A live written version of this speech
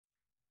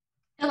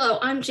Hello,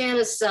 I'm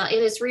Janice.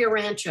 It is Rio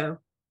Rancho,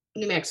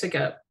 New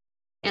Mexico,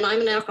 and I'm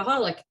an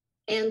alcoholic.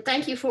 And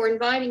thank you for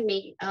inviting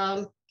me.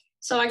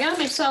 So I got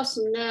myself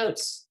some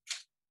notes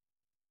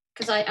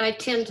because I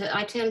tend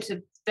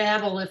to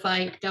babble if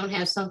I don't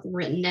have something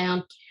written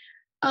down.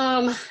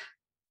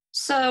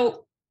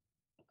 So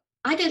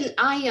I didn't.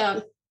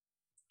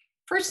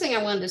 First thing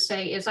I wanted to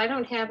say is I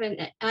don't have an.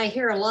 I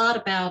hear a lot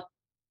about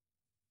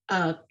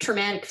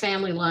traumatic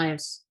family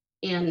lives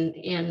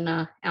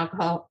in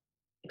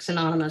Alcoholics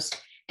Anonymous.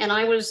 And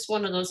I was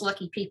one of those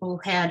lucky people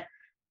who had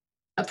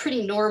a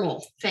pretty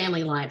normal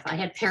family life. I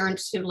had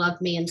parents who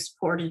loved me and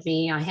supported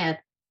me. I had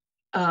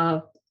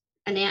an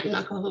aunt and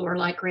uncle who were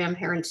like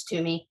grandparents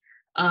to me.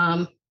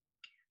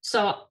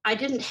 So I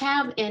didn't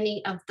have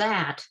any of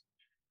that.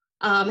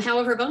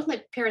 However, both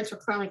my parents were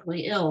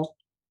chronically ill.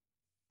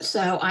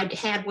 So I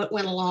had what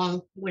went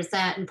along with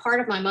that. And part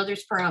of my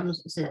mother's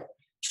problems is that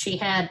she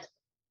had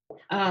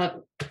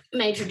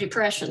major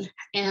depression.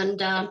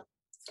 And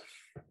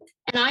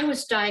I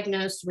was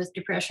diagnosed with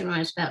depression when I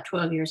was about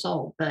 12 years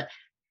old, but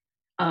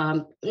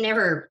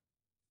never,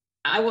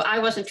 I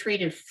wasn't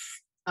treated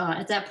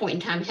at that point in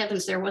time.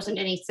 Heavens, there wasn't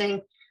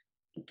anything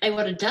they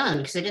would have done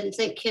because they didn't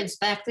think kids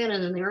back then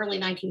and in the early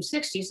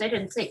 1960s, they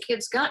didn't think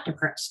kids got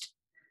depressed.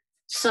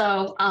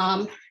 So,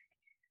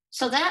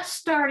 so that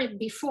started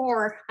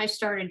before I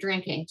started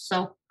drinking.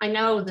 So I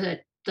know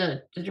that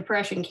the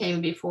depression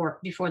came before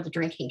the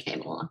drinking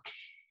came along.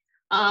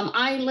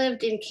 I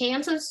lived in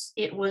Kansas.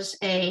 It wasn't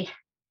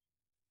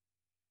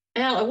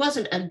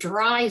a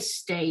dry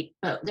state,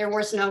 but there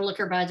was no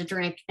liquor by the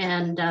drink,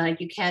 and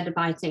you had to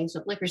buy things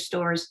at liquor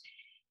stores.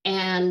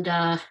 And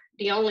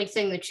the only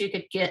thing that you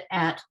could get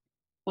at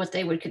what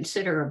they would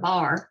consider a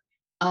bar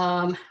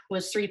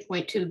was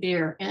 3.2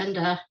 beer.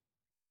 And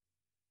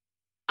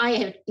I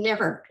had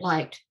never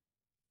liked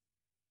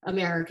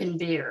American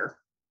beer.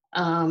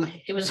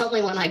 It was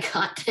only when I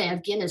got to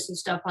have Guinness and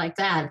stuff like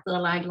that that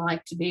I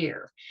liked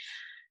beer.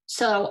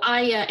 So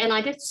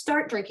I didn't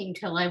start drinking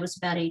till I was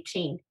about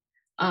 18.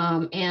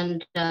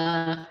 And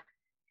I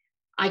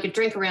could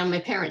drink around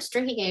my parents.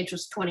 Drinking age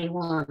was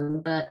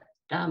 21, but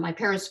my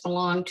parents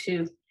belonged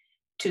to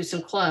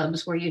some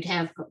clubs where you'd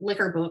have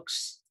liquor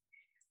books,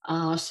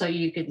 so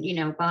you could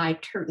buy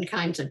certain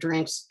kinds of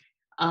drinks.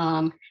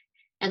 And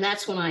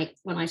that's when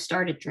I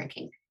started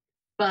drinking.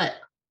 But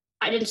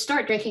I didn't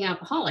start drinking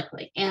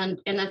alcoholically, and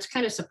that's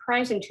kind of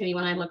surprising to me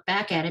when I look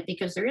back at it,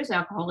 because there is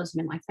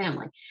alcoholism in my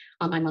family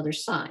on my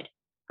mother's side.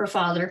 Her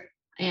father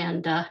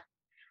and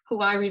who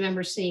I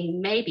remember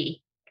seeing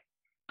maybe.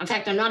 In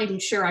fact, I'm not even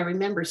sure I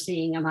remember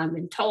seeing him. I've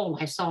been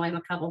told I saw him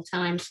a couple of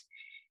times.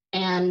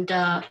 And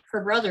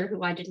her brother,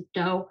 who I didn't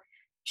know,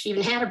 she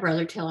even had a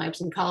brother till I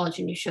was in college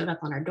and he showed up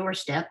on our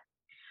doorstep.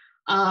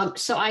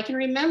 So I can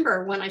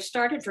remember when I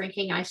started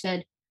drinking, I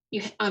said,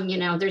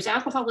 there's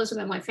alcoholism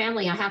in my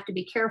family. I have to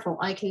be careful.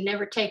 I can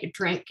never take a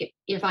drink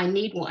if I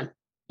need one.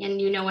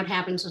 And you know what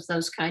happens with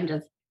those kind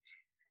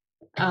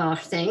of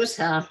things.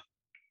 That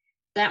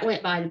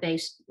went by the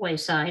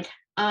wayside.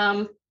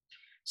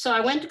 So I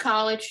went to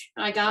college.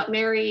 I got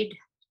married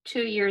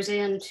 2 years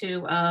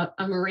into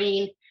a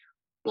Marine.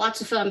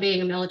 Lots of fun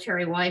being a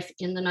military wife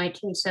in the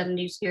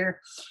 1970s here.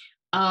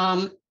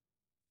 And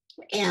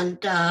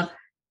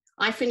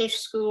I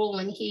finished school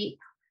and he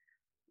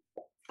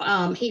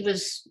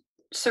was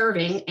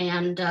serving.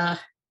 And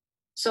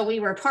so we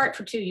were apart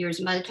for 2 years.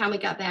 And by the time we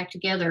got back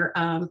together,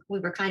 we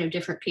were kind of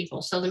different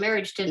people. So the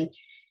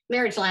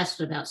marriage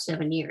lasted about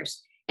 7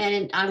 years.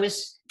 And I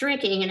was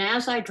drinking, and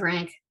as I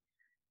drank,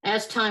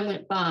 as time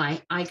went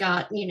by, I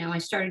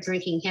started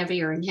drinking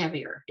heavier and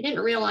heavier. I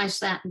didn't realize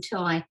that until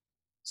I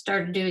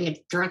started doing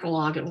a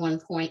drunk-a-log at one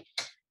point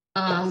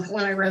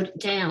when I wrote it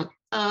down.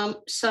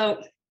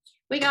 So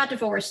we got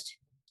divorced.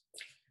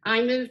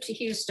 I moved to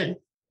Houston.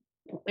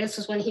 This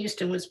is when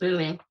Houston was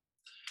booming.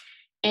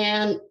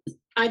 And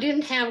I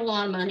didn't have a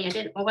lot of money.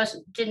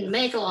 Didn't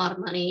make a lot of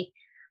money.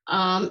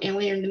 And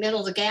we were in the middle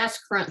of the gas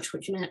crunch,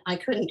 which meant I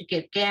couldn't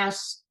get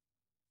gas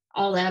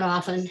all that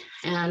often,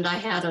 and I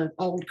had an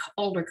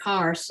older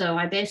car, so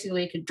I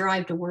basically could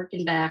drive to work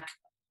and back,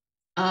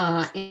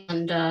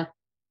 and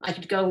I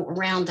could go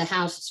around the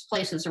house,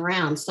 places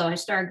around. So I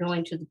started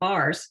going to the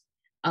bars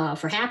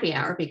for happy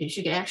hour, because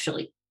you could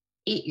actually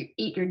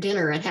eat your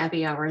dinner at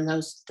happy hour in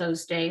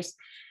those days.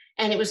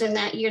 And it was in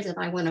that year that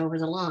I went over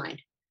the line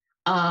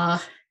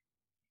for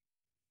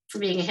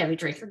being a heavy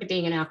drinker to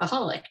being an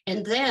alcoholic.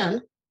 And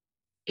then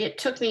it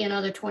took me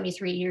another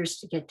 23 years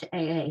to get to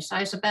AA. So I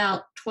was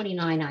about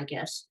 29, I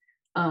guess,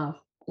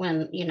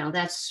 when,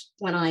 that's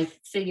when I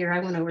figure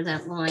I went over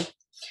that line.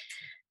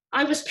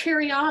 I was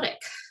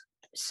periodic.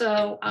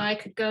 So I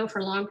could go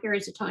for long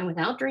periods of time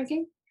without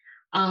drinking.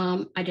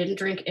 I didn't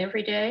drink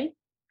every day.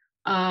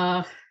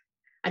 I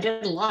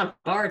did a lot of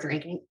bar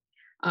drinking.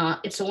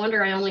 It's a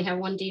wonder I only have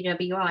one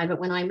DWI, but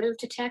when I moved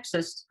to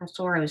Texas, that's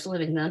where I was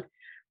living then,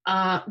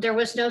 there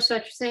was no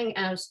such thing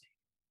as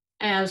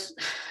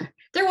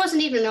there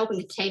wasn't even an open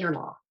container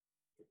law.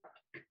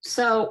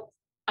 So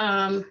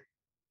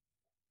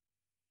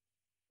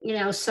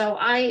So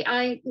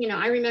I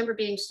remember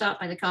being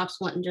stopped by the cops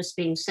once and just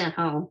being sent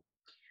home.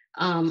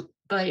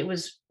 But it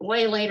was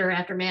way later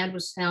after MAD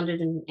was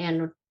founded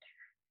and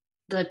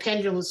the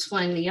pendulum was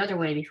swung the other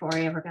way before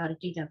I ever got a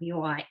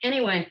DWI.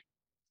 Anyway,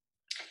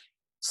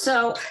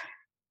 so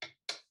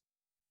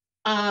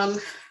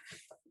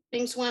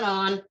things went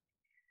on.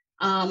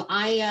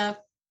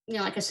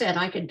 Like I said,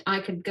 I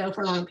could go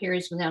for long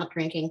periods without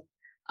drinking.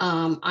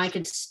 I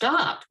could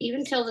stop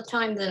even till the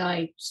time that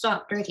I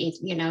stopped drinking.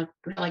 Until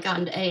I got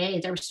into AA.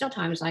 There were still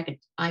times I could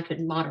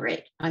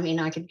moderate. I mean,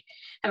 I could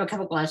have a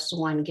couple glasses of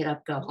wine and get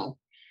up, go home.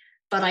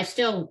 But I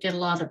still did a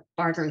lot of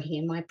bar drinking.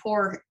 And my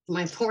poor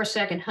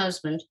second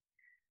husband,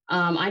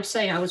 I'd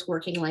say I was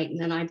working late,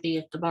 and then I'd be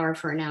at the bar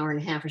for an hour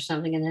and a half or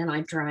something, and then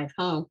I'd drive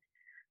home.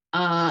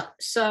 And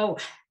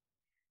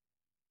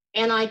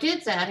I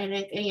did that,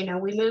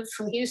 and we moved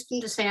from Houston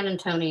to San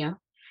Antonio,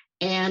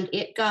 and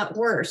it got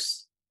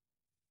worse.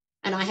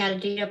 And I had a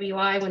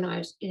DWI when I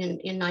was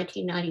in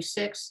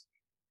 1996.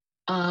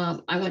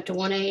 I went to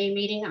one AA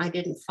meeting. I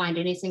didn't find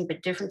anything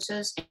but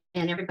differences,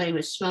 and everybody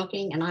was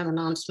smoking, and I'm a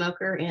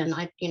non-smoker, and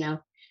I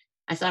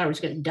thought I was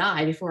going to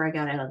die before I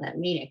got out of that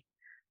meeting.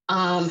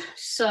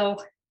 So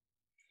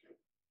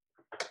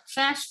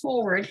fast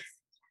forward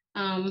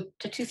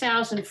to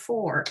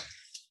 2004.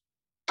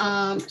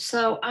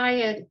 So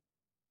I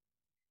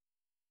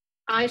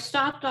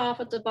stopped off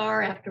at the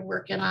bar after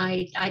work, and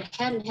I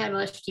hadn't had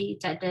much to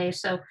eat that day.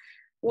 So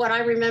what I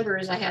remember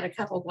is I had a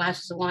couple of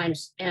glasses of wine,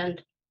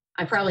 and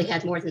I probably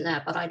had more than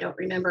that, but I don't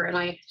remember.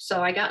 And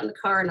so I got in the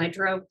car and I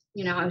drove,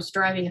 I was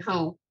driving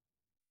home.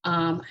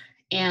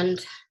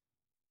 And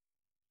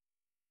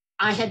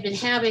I had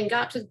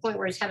got to the point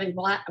where I was having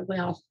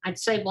I'd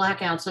say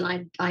blackouts,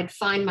 and I'd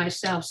find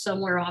myself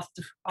somewhere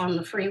on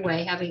the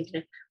freeway having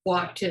to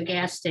walk to a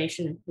gas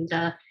station.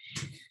 And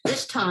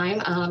this time,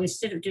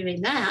 instead of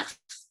doing that,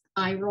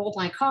 I rolled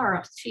my car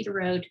off the feeder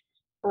road,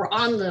 or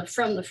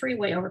from the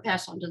freeway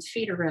overpass onto the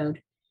feeder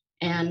road,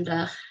 and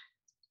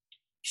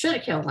should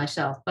have killed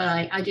myself, but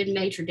I did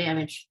major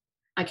damage.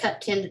 I cut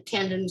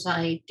tendons,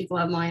 I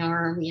degloved my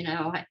arm,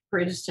 I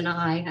bruised an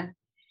eye.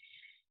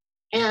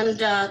 And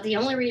the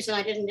only reason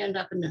I didn't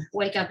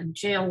wake up in the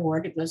jail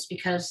ward was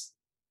because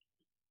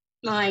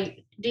my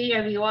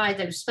DWI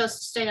that was supposed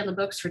to stay on the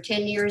books for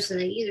 10 years, and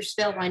they either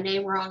spelled my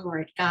name wrong or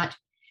it got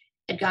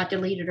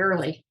deleted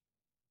early.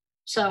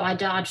 So I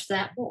dodged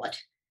that bullet.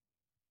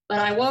 But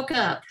I woke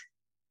up,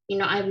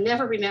 I've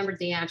never remembered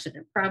the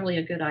accident, probably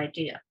a good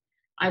idea.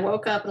 I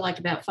woke up at like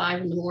about 5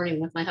 a.m.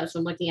 with my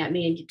husband looking at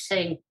me and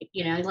saying,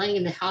 laying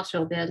in the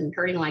hospital bed and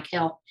hurting like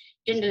hell.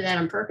 Didn't do that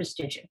on purpose,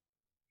 did you?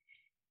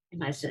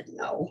 And I said,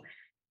 no.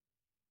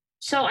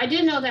 So I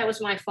didn't know that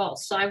was my fault.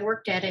 So I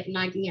worked at it, and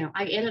I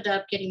ended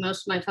up getting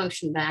most of my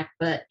function back.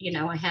 But,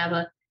 I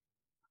have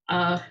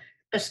a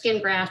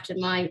skin graft, and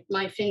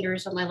my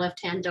fingers on my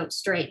left hand don't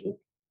straighten.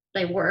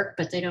 They work,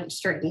 but they don't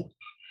straighten.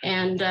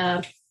 And,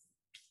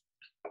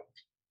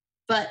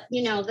 but,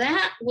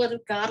 that would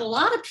have got a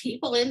lot of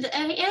people into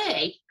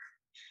AA.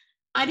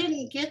 I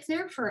didn't get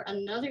there for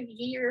another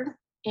year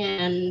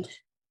and a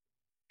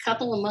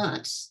couple of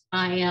months.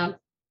 I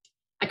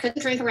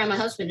couldn't drink around my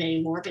husband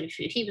anymore, but if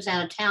he was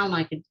out of town,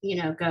 I could,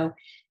 go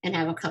and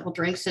have a couple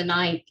drinks. And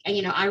I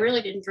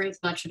really didn't drink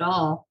much at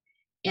all.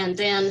 And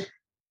then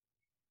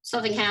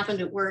something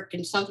happened at work,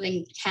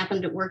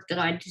 that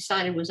I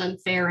decided was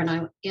unfair, and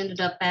I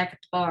ended up back at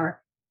the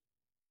bar.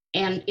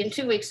 And in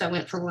 2 weeks, I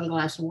went from one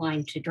glass of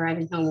wine to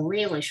driving home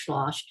really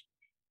sloshed.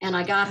 And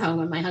I got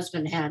home, and my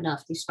husband had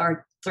enough. He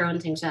started throwing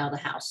things out of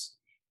the house.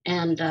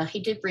 And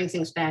he did bring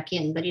things back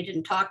in, but he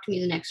didn't talk to me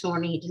the next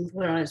morning. He didn't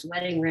put on his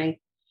wedding ring.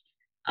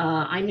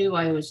 I knew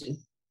I was in,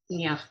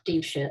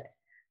 deep shit.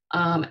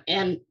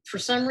 And for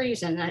some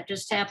reason, that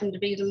just happened to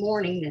be the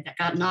morning that I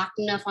got knocked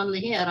enough on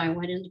the head. I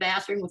went in the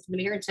bathroom with the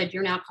mirror and said,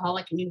 "You're an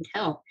alcoholic and you need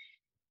help."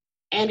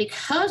 And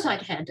because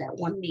I'd had that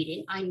one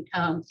meeting,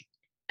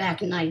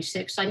 back in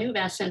 96, I knew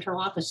about central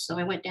office. So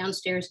I went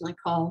downstairs and I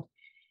called,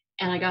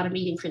 and I got a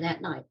meeting for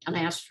that night. And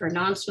I asked for a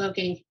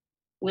non-smoking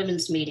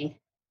women's meeting.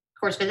 Of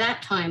course, by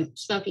that time,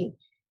 smoking,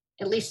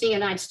 at least in the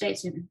United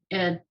States,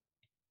 had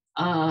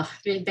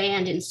been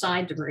banned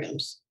inside the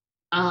rooms.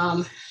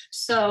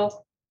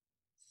 So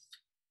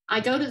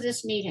I go to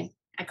this meeting.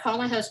 I call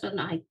my husband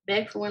and I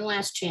beg for one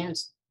last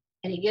chance,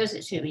 and he gives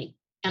it to me.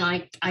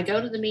 And I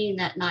go to the meeting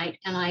that night,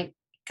 and I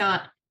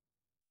got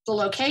the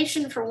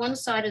location for one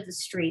side of the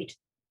street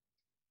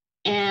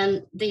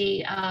and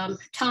the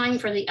time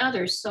for the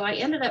others. So I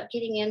ended up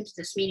getting into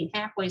this meeting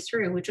halfway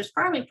through, which was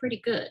probably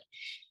pretty good,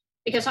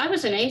 because I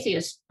was an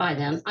atheist by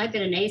then. I'd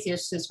been an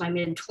atheist since my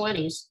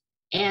mid-20s.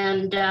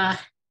 And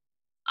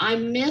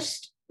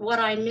what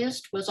I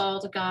missed was all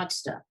the God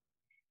stuff.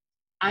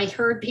 I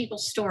heard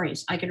people's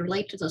stories. I could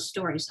relate to those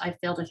stories. I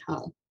felt at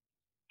home.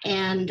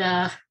 And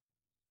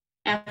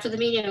after the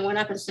meeting, I went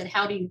up and said,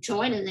 "How do you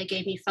join?" And they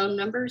gave me phone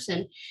numbers.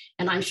 And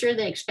I'm sure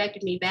they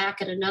expected me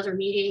back at another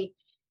meeting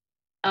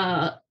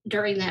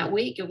during that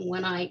week. And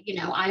when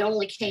I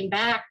only came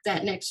back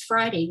that next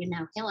Friday,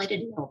 hell, I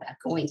didn't know about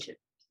going to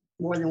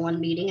more than one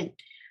meeting. And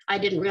I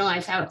didn't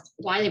realize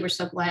why they were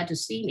so glad to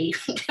see me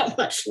until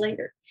much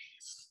later.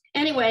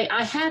 Anyway,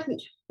 I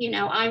hadn't,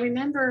 I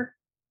remember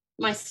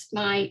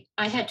I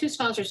had two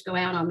sponsors go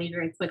out on me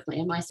very quickly.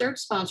 And my third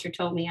sponsor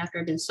told me after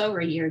I'd been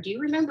sober a year, do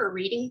you remember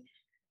reading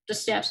the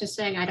steps and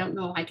saying, I don't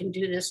know if I can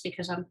do this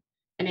because I'm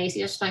an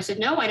atheist? And I said,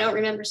 no, I don't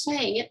remember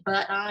saying it,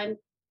 but I'm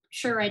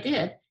sure I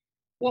did.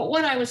 Well,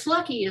 what I was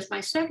lucky is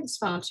my second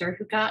sponsor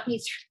who got me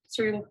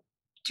through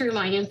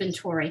my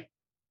inventory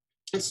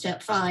in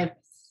step 5,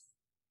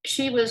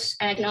 she was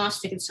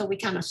agnostic. And so we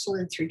kind of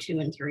slid through 2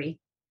 and 3.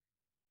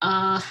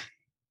 I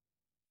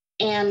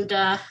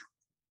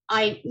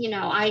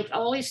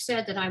always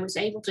said that I was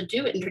able to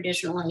do it in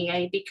traditional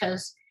AA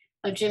because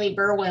of Jimmy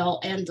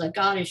Burwell and the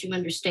God as you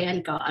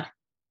understand God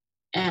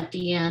at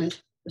the end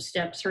of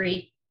step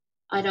 3.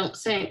 I don't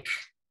think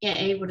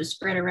AA would have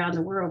spread around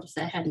the world if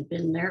that hadn't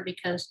been there,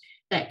 because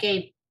that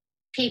gave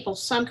people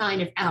some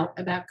kind of out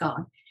about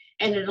God.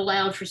 And it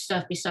allowed for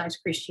stuff besides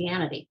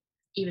Christianity,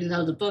 even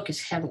though the book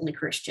is heavily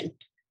Christian.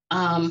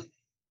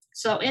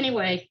 So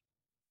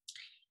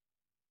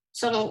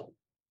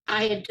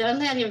I had done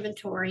that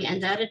inventory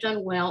and that had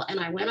done well. And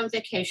I went on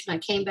vacation. I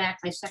came back.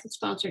 My second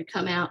sponsor had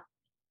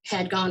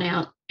gone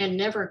out and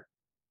never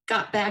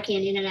got back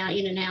in and out,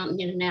 in and out,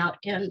 and in and out.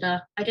 And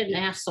I didn't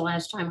ask the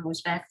last time I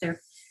was back there.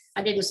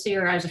 I didn't see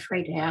her. I was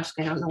afraid to ask.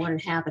 I don't know what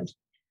had happened.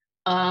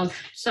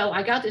 So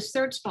I got this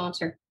third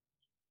sponsor,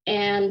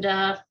 and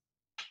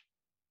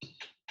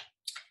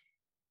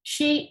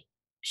she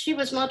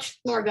was much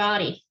more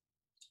gaudy.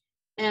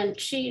 And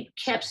she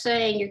kept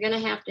saying, you're going to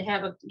have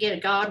get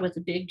a God with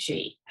a big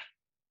G.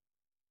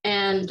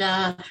 And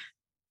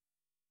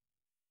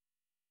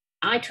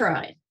I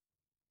tried.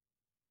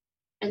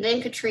 And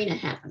then Katrina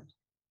happened.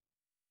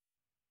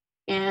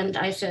 And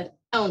I said,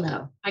 oh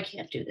no, I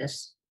can't do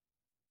this.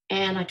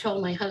 And I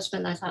told my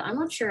husband, I thought, I'm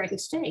not sure I can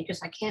stay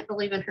because I can't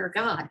believe in her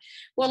God.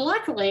 Well,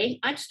 luckily,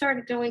 I'd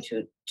started going to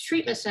a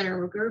treatment center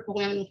with a group of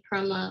women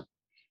from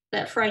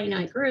that Friday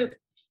night group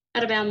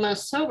at about a month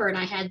sober, and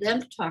I had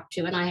them to talk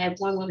to. And I had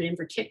one woman in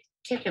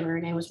particular, her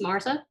name was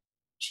Martha.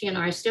 She and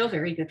I are still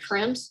very good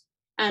friends.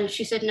 And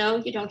she said, no,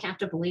 you don't have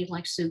to believe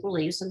like Sue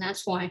believes. And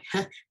that's why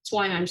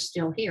I'm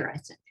still here, I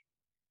think.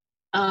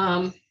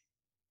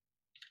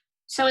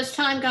 So as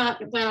time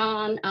went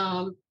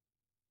on,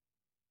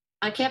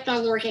 I kept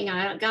on working.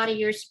 I got a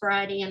year's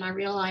sobriety, and I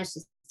realized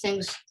that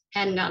things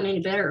hadn't gotten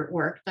any better at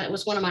work. That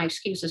was one of my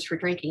excuses for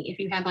drinking. If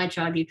you have my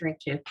job, you drink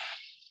too.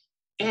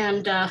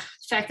 And in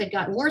fact, they'd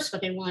gotten worse,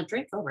 but they didn't want to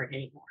drink over it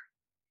anymore.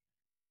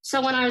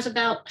 So when I was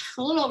about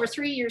a little over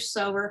 3 years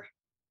sober,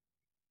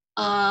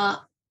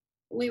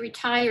 we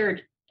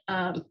retired.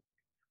 We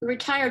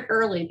retired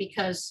early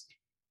because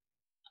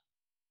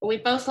we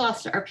both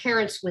lost our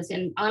parents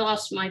I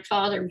lost my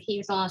father,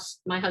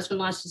 my husband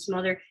lost his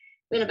mother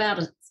in about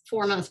a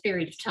 4-month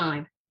period of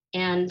time.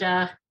 And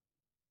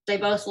they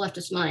both left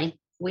us money.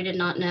 We did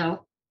not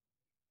know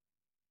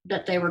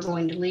that they were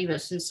going to leave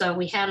us. And so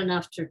we had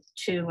enough to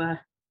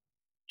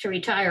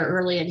retire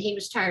early. And he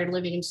was tired of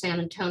living in San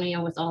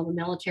Antonio with all the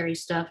military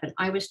stuff. And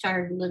I was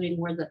tired of living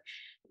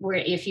where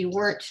if you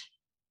weren't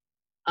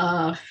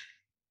if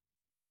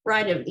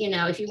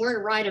you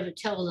weren't right of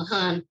Attila the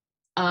Hun,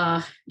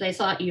 they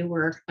thought you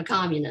were a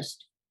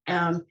communist.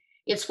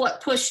 It's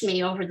what pushed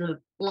me over the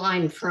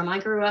line I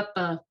grew up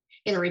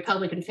in a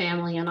Republican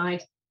family, and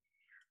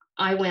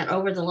I went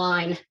over the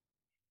line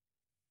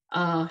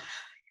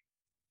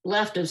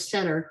left of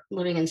center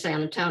living in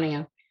San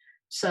Antonio.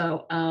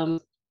 So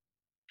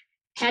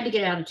had to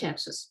get out of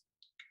Texas.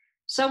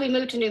 So we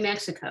moved to New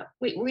Mexico.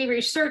 We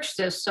researched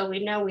this so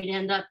we know we'd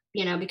end up,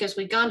 because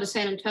we'd gone to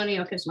San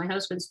Antonio because my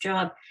husband's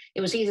job,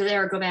 it was either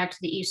there or go back to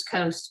the East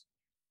Coast.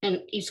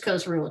 And East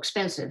Coast were real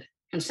expensive,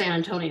 and San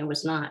Antonio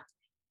was not.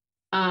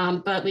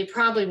 But we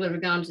probably would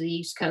have gone to the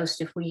East Coast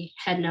if we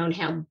had known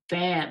how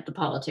bad the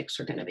politics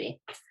were going to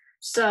be.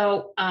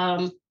 So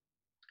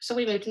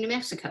we moved to New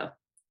Mexico.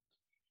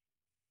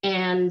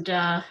 And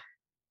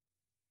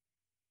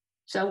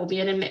so we'll be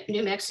in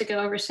New Mexico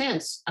ever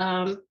since.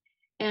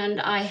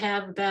 And I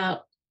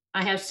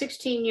have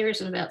 16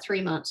 years and about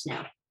 3 months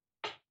now.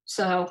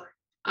 So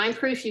I'm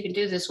proof you can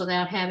do this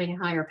without having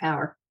a higher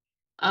power.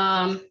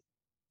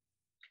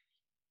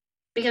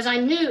 Because I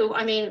knew,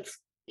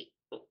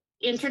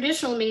 in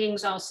traditional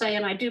meetings, I'll say,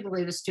 and I do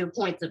believe this to a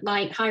point, that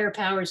my higher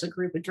power is a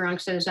group of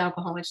drunks, that is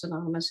Alcoholics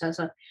Anonymous as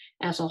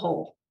a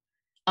whole,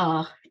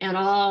 and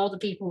all the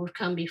people who've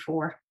come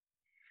before.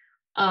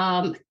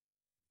 But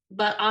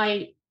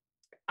I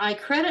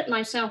credit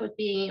myself with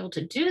being able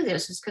to do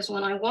this is because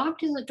when I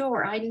walked in the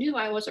door, I knew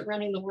I wasn't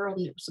running the world,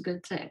 and it was a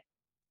good thing.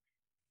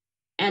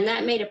 And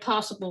that made it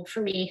possible for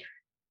me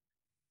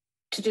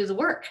to do the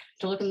work,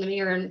 to look in the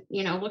mirror and,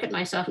 look at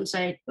myself and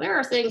say, there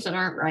are things that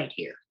aren't right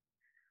here.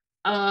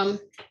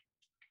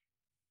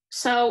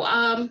 So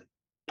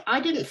I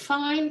didn't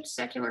find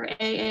secular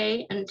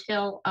AA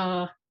until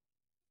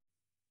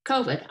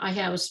COVID. I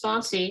have a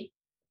sponsee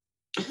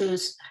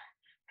who's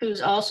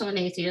also an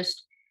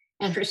atheist,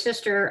 and her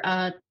sister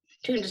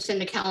tuned us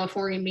into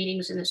California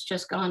meetings, and it's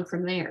just gone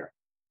from there.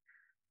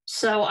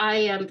 So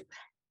I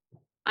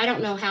I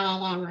don't know how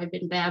long I've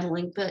been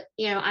battling, but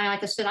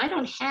like I said, I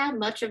don't have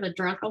much of a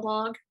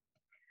drunk-a-log,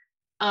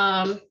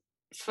 as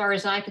far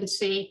as I can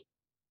see.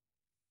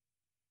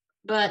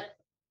 But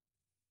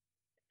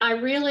I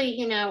really,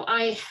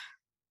 I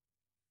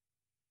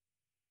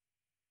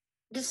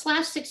this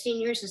last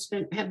 16 years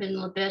have been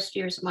the best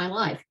years of my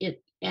life.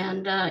 It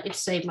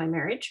saved my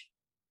marriage.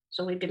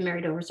 So we've been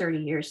married over 30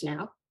 years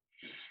now.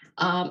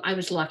 I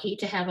was lucky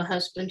to have a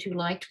husband who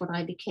liked what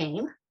I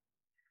became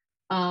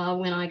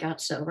when I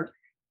got sober.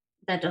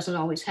 That doesn't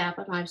always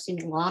happen. I've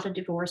seen a lot of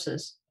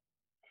divorces.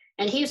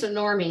 And he's a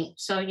normie,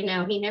 so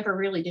he never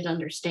really did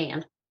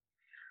understand.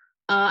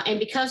 And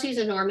because he's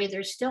a normie,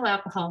 there's still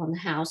alcohol in the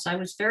house. I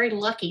was very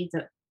lucky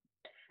that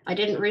I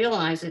didn't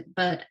realize it,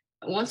 but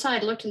once I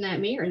looked in that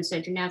mirror and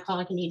said, "You're an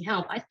alcoholic, you need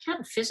help," I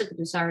had a physical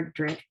desire to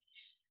drink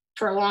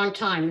for a long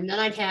time. And then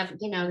I'd have,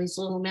 these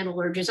little mental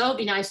urges. Oh, it'd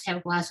be nice to have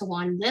a glass of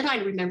wine. And then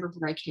I'd remember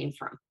where I came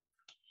from.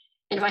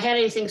 And if I had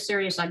anything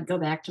serious, I'd go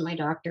back to my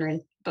doctor.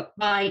 But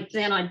by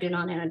then I'd been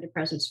on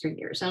antidepressants for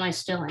years, and I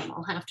still am.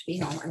 I'll have to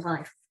be all my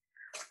life.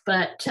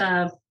 But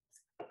so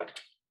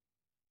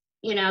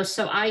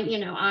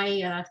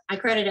I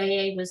credit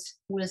AA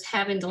with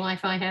having the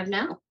life I have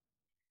now,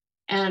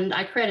 and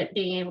I credit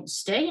being able to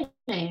stay in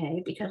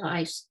AA because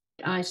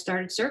I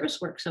started service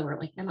work so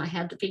early, and I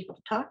had the people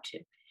to talk to.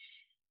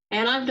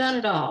 And I've done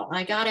it all.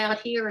 I got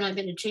out here, and I've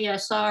been to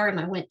GSR, and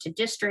I went to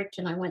district,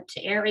 and I went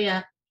to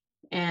area,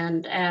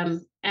 and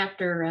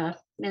after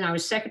then I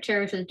was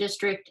secretary for the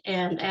district,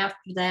 and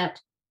after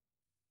that,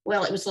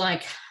 well, it was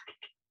like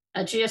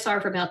a GSR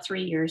for about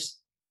 3 years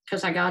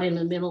because I got in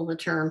the middle of the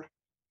term.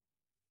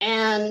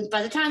 And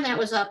by the time that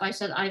was up, I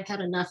said, I've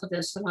had enough of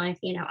this. And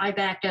I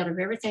backed out of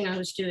everything I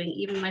was doing,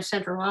 even my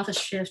central office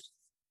shift.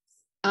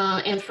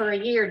 And for a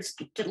year,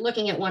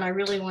 looking at what I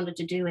really wanted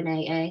to do in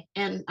AA.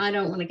 And I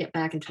don't want to get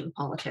back into the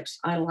politics.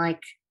 I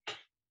like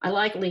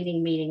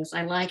leading meetings.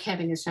 I like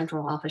having a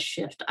central office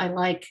shift. I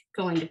like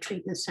going to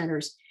treatment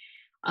centers.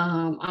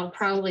 I'll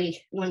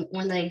probably,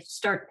 when they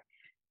start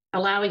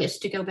allowing us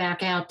to go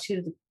back out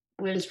to the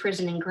women's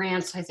prison in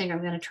Grants, I think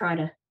I'm going to try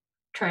to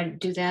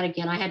do that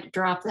again. I had to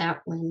drop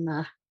that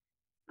when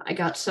I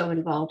got so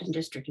involved in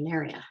district and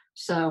area.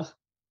 So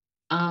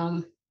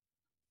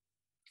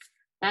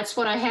that's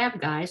what I have,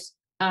 guys.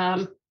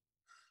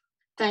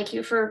 Thank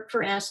you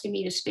for asking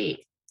me to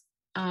speak.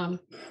 And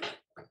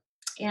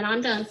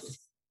I'm done.